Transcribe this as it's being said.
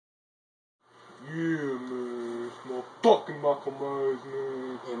motherfucking Malcolm Myers,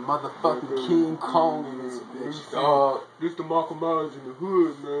 man. And motherfucking KingKong in this bitch, dog. This the Malcolm Myers in the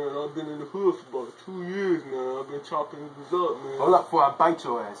hood, man. I've been in the hood for about 2 years now. I've been chopping this up, man. Hold up before I bite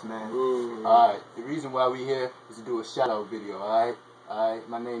your ass, man. Alright, the reason why we here is to do a shout-out video, alright? Alright,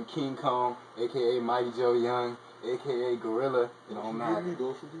 my name KingKong, a.k.a. Mighty Joe Young, a.k.a. Gorilla. It don't matter.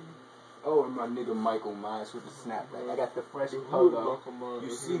 Oh, and my nigga Michael Myers with the snapback. I got the fresh polo. You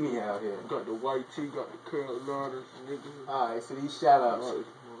see me out here. Got the white tee, got the Carolinas, nigga. Alright, so these shout-outs.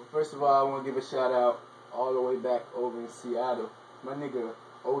 First of all, I want to give a shout-out all the way back over in Seattle. My nigga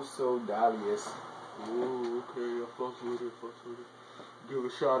Shoutoutssss. Oh, okay, I fucks with it. Give a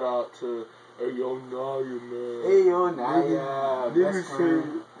shout-out to Ayo Naya, man. Ayo Naya, best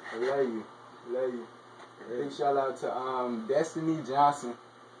friend. I love you. Big shout-out to Destiny Johnson.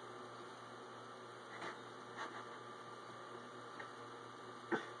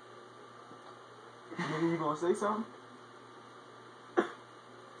 Nigga, you gonna say something?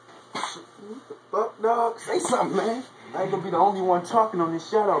 What the fuck, dog? Say something, man. I ain't gonna be the only one talking on this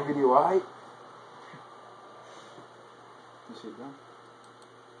shout-out video, alright? This shit done.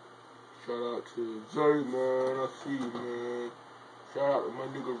 Shout out to Zay, man. I see you, man. Shout out to my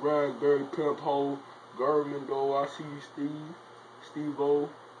nigga Raspberry Pimp Hole, Gurman, though. I see you, Steve-O.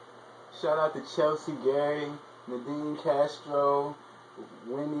 Shout out to Chelsea, Gary, Nadine Castro,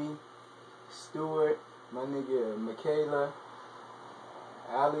 Winnie, Stewart, my nigga Michaela,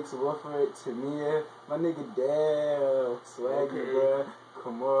 Alex Wolford, Tamia, my nigga Dale, Swagger, bruh,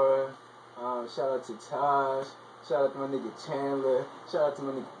 Kamora, shout out to Taj, shout out to my nigga Chandler, shout out to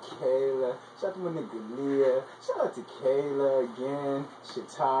my nigga Kayla, shout out to my nigga Leah, shout out to Kayla again,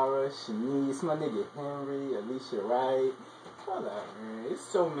 Shatara, Shanice, my nigga Henry, Alicia Wright. Shout out, man. It's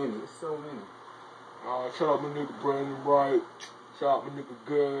so many. Shout out my nigga Brandon Wright, shout out my nigga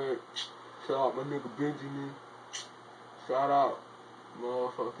Gerd, shout out my nigga Benjamin, shout out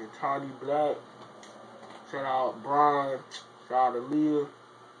motherfucking Tiny Black, shout out Brian, shout out to Leah,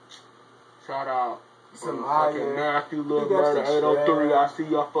 shout out motherfucking Matthew Lil Murder 803, I see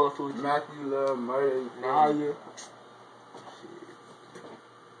y'all fucks with you. Matthew Lil Murder, Naya,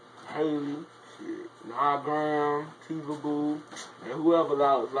 Haley, Nah Graham, Tiva Boo, and whoever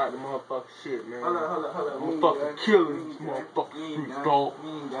else like the motherfucking shit, man. Hold up. I'm fucking killing these motherfucking street dog.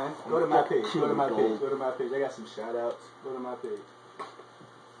 Go to my page. I got some shout outs. Go to my page.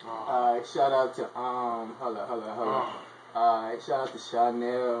 Alright, shout out to hold up. Alright, shout out to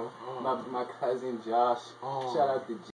Chanel, my cousin Josh. Shout out to